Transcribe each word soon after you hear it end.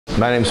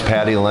My name's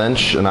Paddy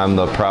Lynch, and I'm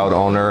the proud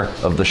owner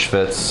of the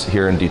Schvitz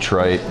here in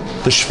Detroit.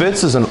 The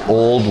Schvitz is an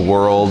old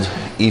world,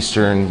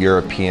 Eastern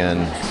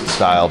European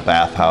style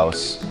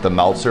bathhouse. The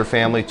Meltzer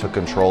family took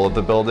control of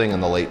the building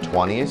in the late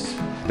 20s.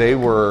 They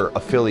were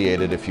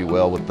affiliated, if you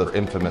will, with the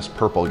infamous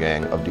Purple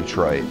Gang of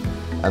Detroit.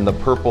 And the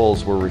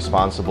Purples were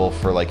responsible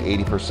for like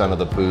 80% of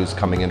the booze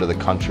coming into the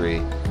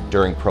country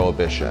during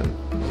Prohibition.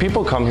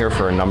 People come here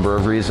for a number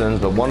of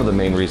reasons, but one of the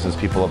main reasons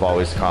people have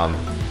always come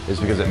is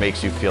because it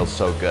makes you feel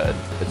so good.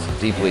 It's a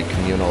deeply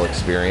communal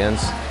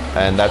experience,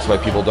 and that's why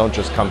people don't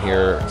just come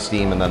here,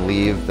 steam, and then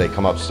leave. They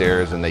come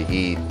upstairs and they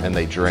eat and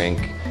they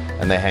drink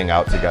and they hang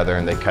out together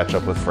and they catch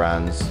up with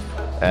friends.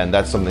 And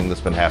that's something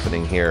that's been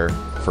happening here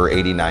for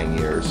 89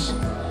 years.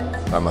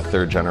 I'm a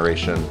third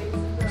generation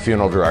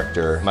funeral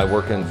director. My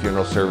work in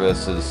funeral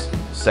service is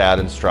sad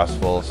and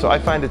stressful, so I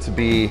find it to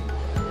be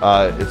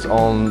its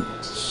own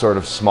sort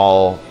of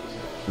small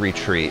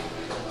retreat.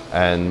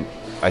 And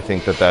I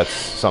think that that's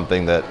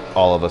something that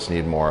all of us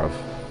need more of.